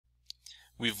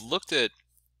We've looked at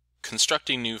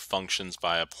constructing new functions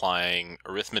by applying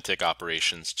arithmetic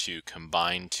operations to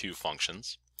combine two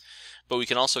functions, but we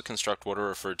can also construct what are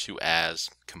referred to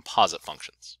as composite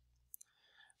functions.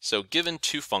 So given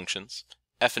two functions,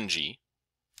 f and g,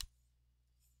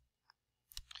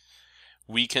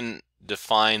 we can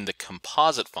define the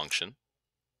composite function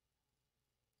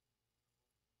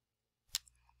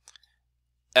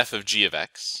f of g of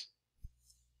x,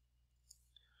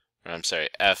 or I'm sorry,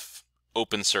 f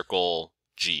open circle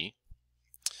g,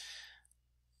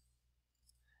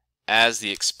 as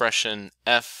the expression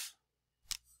f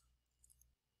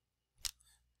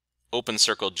open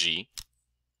circle g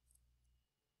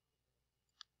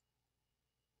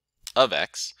of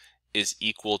x is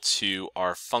equal to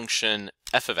our function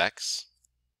f of x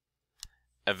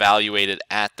evaluated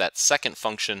at that second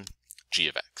function g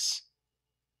of x.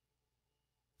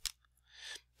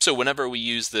 So whenever we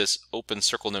use this open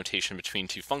circle notation between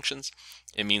two functions,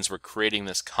 it means we're creating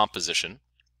this composition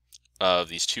of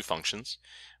these two functions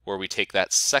where we take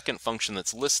that second function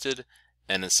that's listed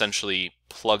and essentially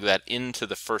plug that into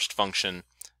the first function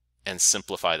and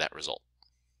simplify that result.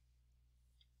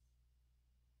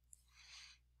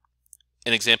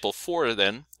 In example 4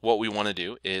 then, what we want to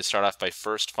do is start off by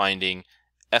first finding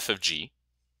f of g,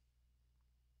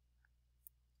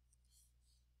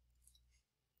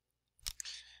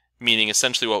 meaning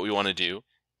essentially what we want to do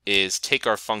is take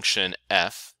our function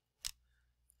f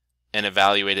and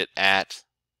evaluate it at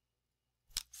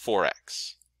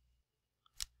 4x,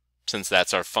 since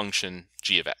that's our function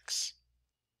g of x.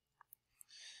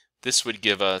 This would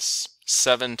give us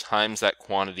 7 times that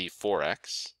quantity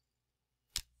 4x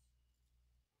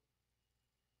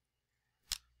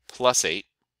plus 8,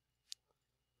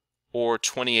 or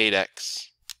 28x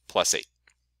plus 8.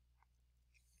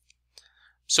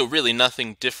 So really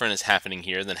nothing different is happening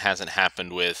here than hasn't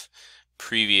happened with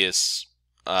previous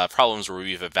problems where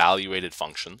we've evaluated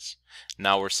functions.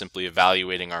 Now we're simply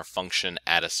evaluating our function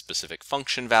at a specific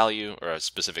function value or a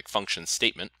specific function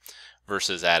statement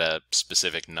versus at a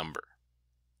specific number.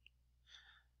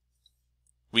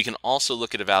 We can also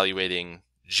look at evaluating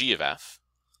g of f,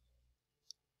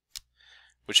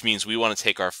 which means we want to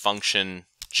take our function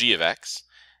g of x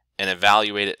and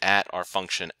evaluate it at our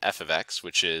function f of x,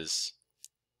 which is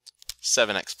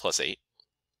 7x plus 8.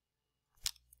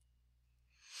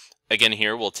 Again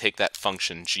here, we'll take that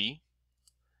function g,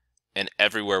 and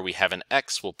everywhere we have an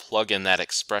x, we'll plug in that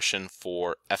expression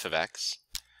for f of x,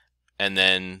 and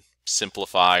then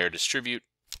simplify or distribute,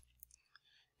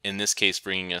 in this case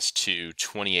bringing us to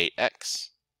 28x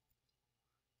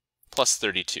plus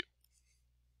 32.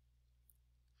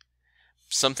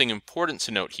 Something important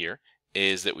to note here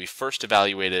is that we first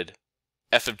evaluated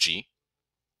f of g,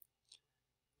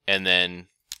 and then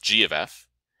g of f,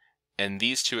 and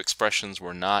these two expressions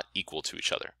were not equal to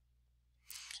each other,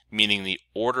 meaning the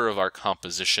order of our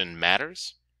composition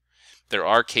matters. There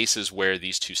are cases where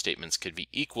these two statements could be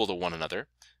equal to one another,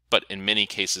 but in many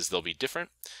cases they'll be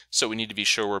different, so we need to be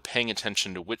sure we're paying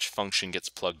attention to which function gets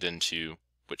plugged into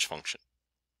which function.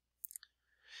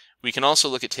 We can also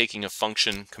look at taking a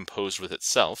function composed with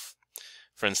itself.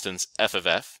 For instance, f of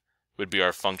f would be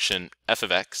our function f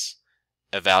of x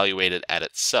evaluated at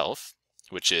itself,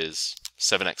 which is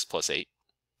 7x plus 8.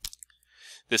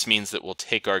 This means that we'll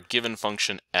take our given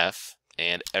function f,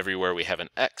 and everywhere we have an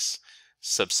x,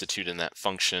 substitute in that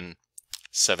function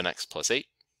 7x plus 8.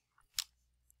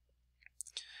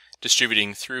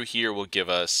 Distributing through here will give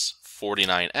us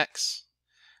 49x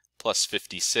plus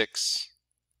 56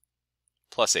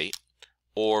 plus 8,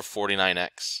 or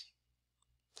 49x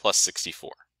plus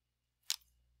 64.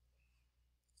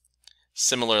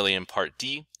 Similarly, in part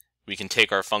D, we can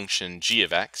take our function g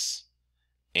of x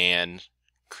and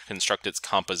construct its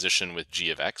composition with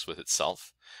g of x with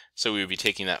itself. So we would be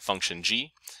taking that function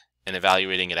g and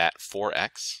evaluating it at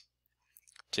 4x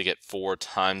to get 4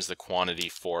 times the quantity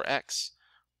 4x,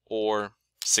 or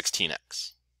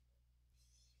 16x.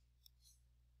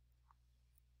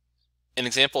 In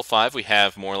example 5, we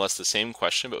have more or less the same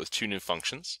question, but with two new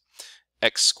functions,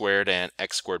 x squared and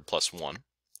x squared plus 1.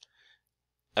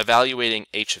 Evaluating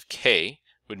h of k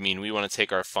would mean we want to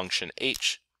take our function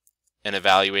h and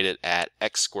evaluate it at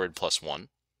x squared plus 1.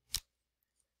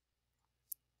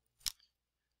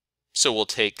 So we'll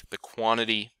take the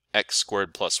quantity x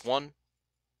squared plus 1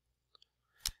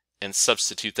 and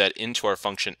substitute that into our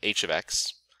function h of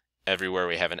x everywhere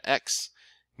we have an x,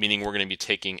 meaning we're going to be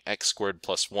taking x squared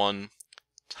plus 1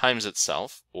 times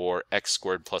itself, or x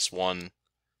squared plus 1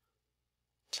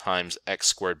 times x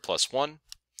squared plus 1,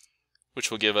 which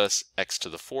will give us x to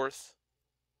the 4th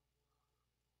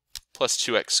plus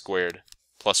 2x squared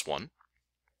plus 1.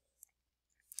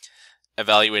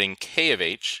 evaluating k of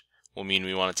h will mean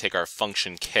we want to take our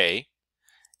function k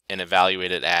and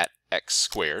evaluate it at x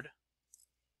squared.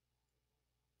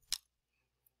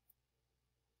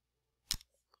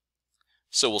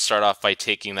 So we'll start off by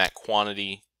taking that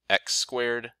quantity x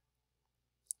squared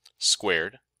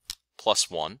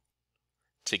plus 1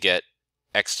 to get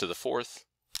x to the fourth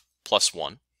plus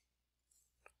 1.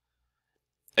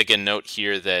 Again, note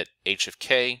here that h of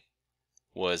k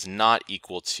was not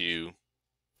equal to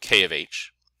k of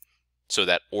h, so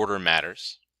that order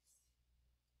matters.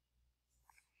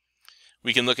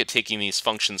 We can look at taking these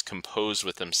functions composed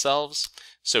with themselves,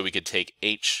 so we could take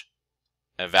h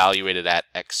evaluated at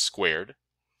x squared,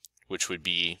 which would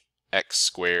be x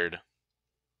squared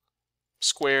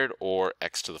or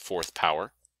x to the fourth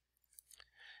power.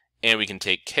 And we can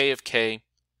take k of k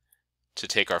to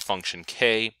take our function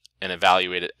k and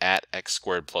evaluate it at x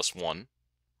squared plus 1.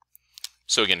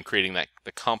 So again, creating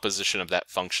the composition of that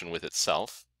function with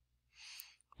itself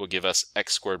will give us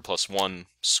x squared plus 1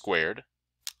 squared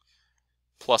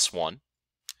plus 1,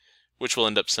 which will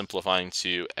end up simplifying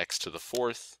to x to the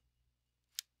fourth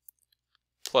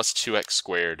plus 2x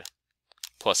squared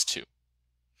plus 2,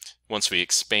 once we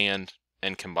expand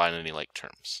and combine any like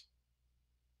terms.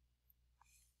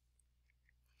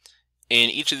 In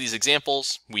each of these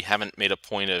examples, we haven't made a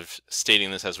point of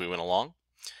stating this as we went along,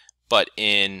 but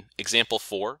in example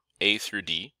 4, a through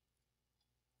d,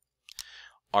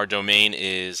 our domain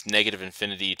is negative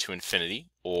infinity to infinity,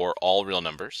 or all real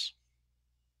numbers.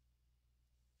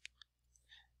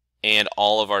 And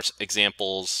all of our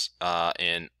examples or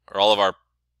all of our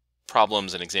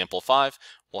problems in example 5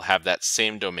 will have that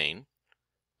same domain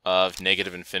of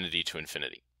negative infinity to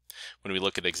infinity. When we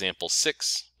look at example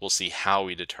 6, we'll see how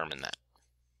we determine that.